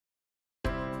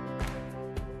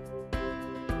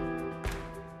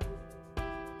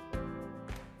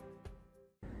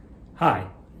Hi,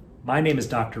 my name is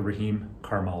Dr. Rahim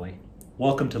Karmali.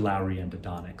 Welcome to Lowry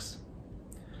Endodontics.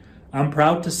 I'm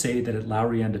proud to say that at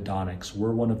Lowry Endodontics,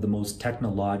 we're one of the most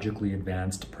technologically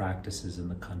advanced practices in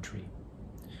the country.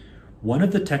 One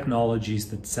of the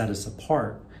technologies that set us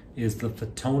apart is the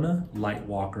Fotona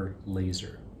Lightwalker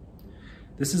Laser.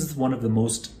 This is one of the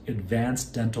most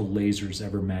advanced dental lasers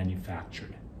ever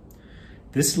manufactured.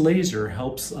 This laser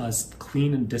helps us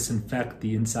clean and disinfect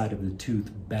the inside of the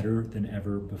tooth better than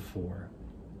ever before.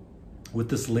 With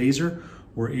this laser,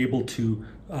 we're able to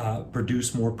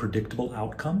produce more predictable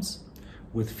outcomes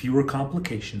with fewer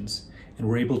complications, and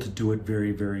we're able to do it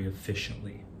very, very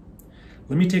efficiently.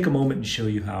 Let me take a moment and show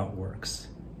you how it works.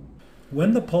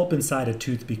 When the pulp inside a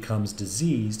tooth becomes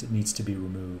diseased, it needs to be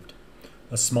removed.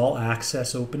 A small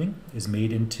access opening is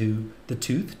made into the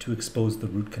tooth to expose the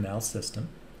root canal system.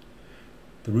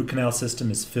 The root canal system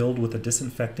is filled with a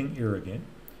disinfecting irrigant,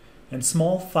 and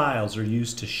small files are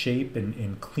used to shape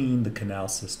and clean the canal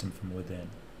system from within.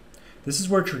 This is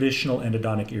where traditional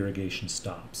endodontic irrigation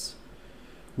stops.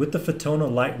 With the Fotona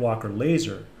Lightwalker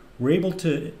Laser, we're able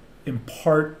to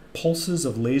impart pulses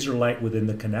of laser light within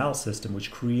the canal system, which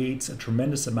creates a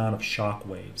tremendous amount of shock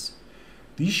waves.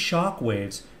 These shock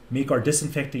waves make our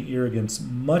disinfecting irrigants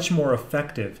much more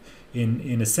effective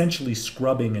in essentially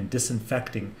scrubbing and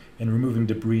disinfecting and removing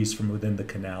debris from within the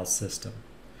canal system.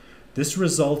 This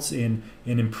results in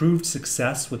improved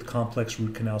success with complex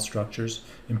root canal structures,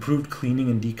 improved cleaning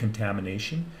and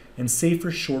decontamination, and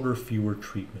safer, shorter, fewer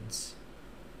treatments.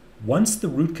 Once the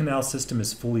root canal system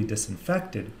is fully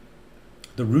disinfected,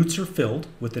 the roots are filled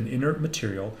with an inert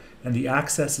material and the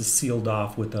access is sealed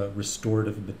off with a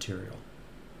restorative material.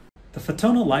 The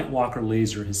Fotona Lightwalker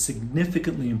Laser has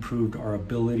significantly improved our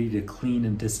ability to clean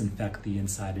and disinfect the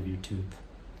inside of your tooth.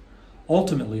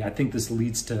 Ultimately, I think this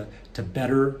leads to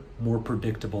better, more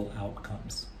predictable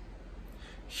outcomes.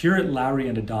 Here at Lowry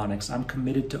Endodontics, I'm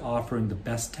committed to offering the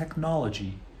best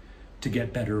technology to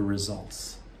get better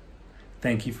results.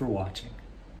 Thank you for watching.